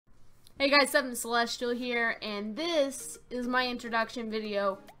Hey guys, Seven Celestial here, and this is my introduction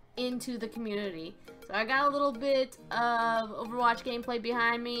video into the community. So I got a little bit of Overwatch gameplay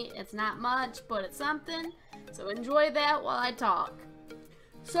behind me. It's not much, but it's something. So enjoy that while I talk.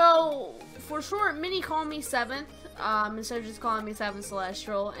 So, for short, many call me Seventh, instead of just calling me Seven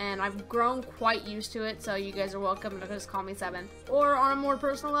Celestial, and I've grown quite used to it, so you guys are welcome to just call me Seventh. Or on a more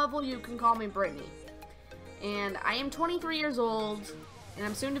personal level, you can call me Brittany. And I am 23 years old. And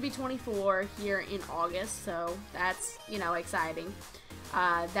I'm soon to be 24 here in August, so that's, you know, exciting.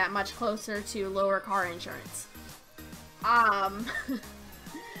 That much closer to lower car insurance. I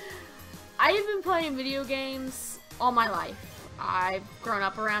have been playing video games all my life. I've grown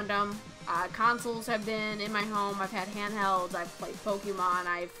up around them. Consoles have been in my home. I've had handhelds. I've played Pokemon.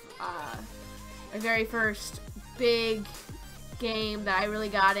 My very first big game that I really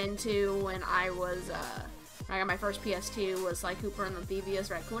got into when I got my first PS2 was Sly Cooper and the Thievius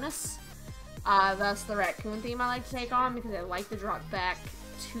Raccoonus. That's the raccoon theme I like to take on because I like to drop back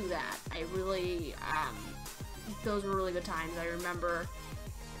to that. I really, those were really good times. I remember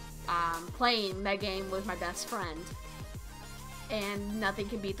playing that game with my best friend, and nothing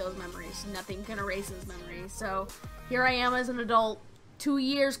can beat those memories. Nothing can erase those memories. So here I am as an adult, 2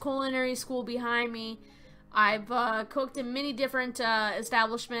 years culinary school behind me. I've cooked in many different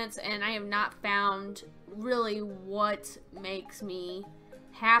establishments, and I have not found really what makes me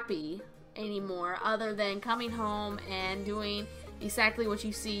happy anymore other than coming home and doing exactly what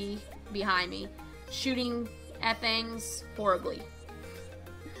you see behind me, shooting at things horribly.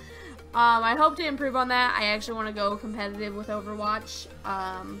 I hope to improve on that. I actually want to go competitive with Overwatch,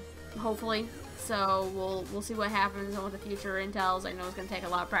 hopefully. So we'll see what happens and what the future entails. I know it's going to take a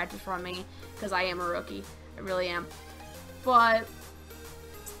lot of practice from me because I am a rookie. I really am. But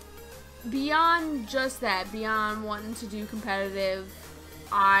beyond just that, beyond wanting to do competitive,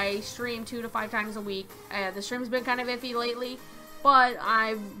 I stream 2 to 5 times a week. The stream's been kind of iffy lately, but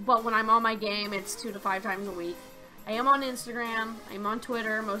when I'm on my game, it's 2 to 5 times a week. I am on Instagram. I'm on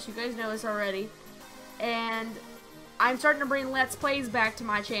Twitter. Most of you guys know this already. And I'm starting to bring Let's Plays back to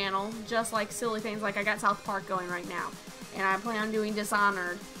my channel, just like silly things like I got South Park going right now. And I plan on doing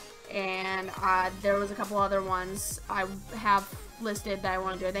Dishonored. And there was a couple other ones I have listed that I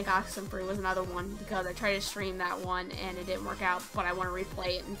want to do. I think Oxenfree was another one because I tried to stream that one and it didn't work out, but I want to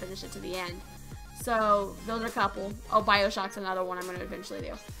replay it and finish it to the end. So those are a couple. Oh, BioShock's another one I'm going to eventually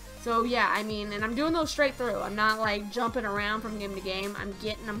do. So yeah, I mean, and I'm doing those straight through. I'm not like jumping around from game to game. I'm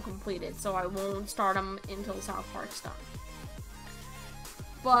getting them completed, so I won't start them until South Park's done.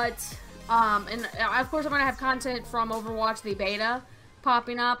 But and of course I'm going to have content from Overwatch the beta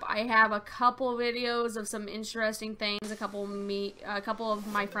popping up. I have a couple videos of some interesting things. A couple of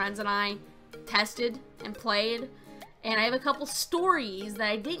my friends and I tested and played, and I have a couple stories that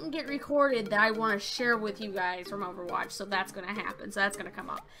I didn't get recorded that I want to share with you guys from Overwatch. So that's going to happen. So that's going to come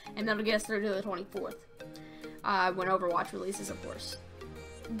up, and that'll get us through to the 24th when Overwatch releases, of course.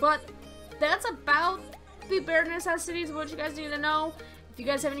 But that's about the bare necessities of what you guys need to know. If you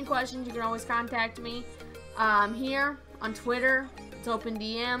guys have any questions, you can always contact me here on Twitter. It's open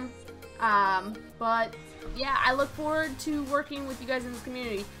DM. But yeah, I look forward to working with you guys in this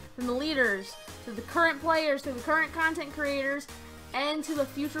community. From the leaders, to the current players, to the current content creators, and to the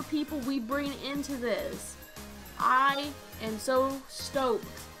future people we bring into this. I am so stoked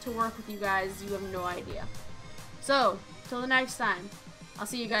to work with you guys, you have no idea. So, till the next time, I'll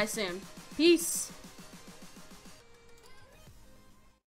see you guys soon. Peace!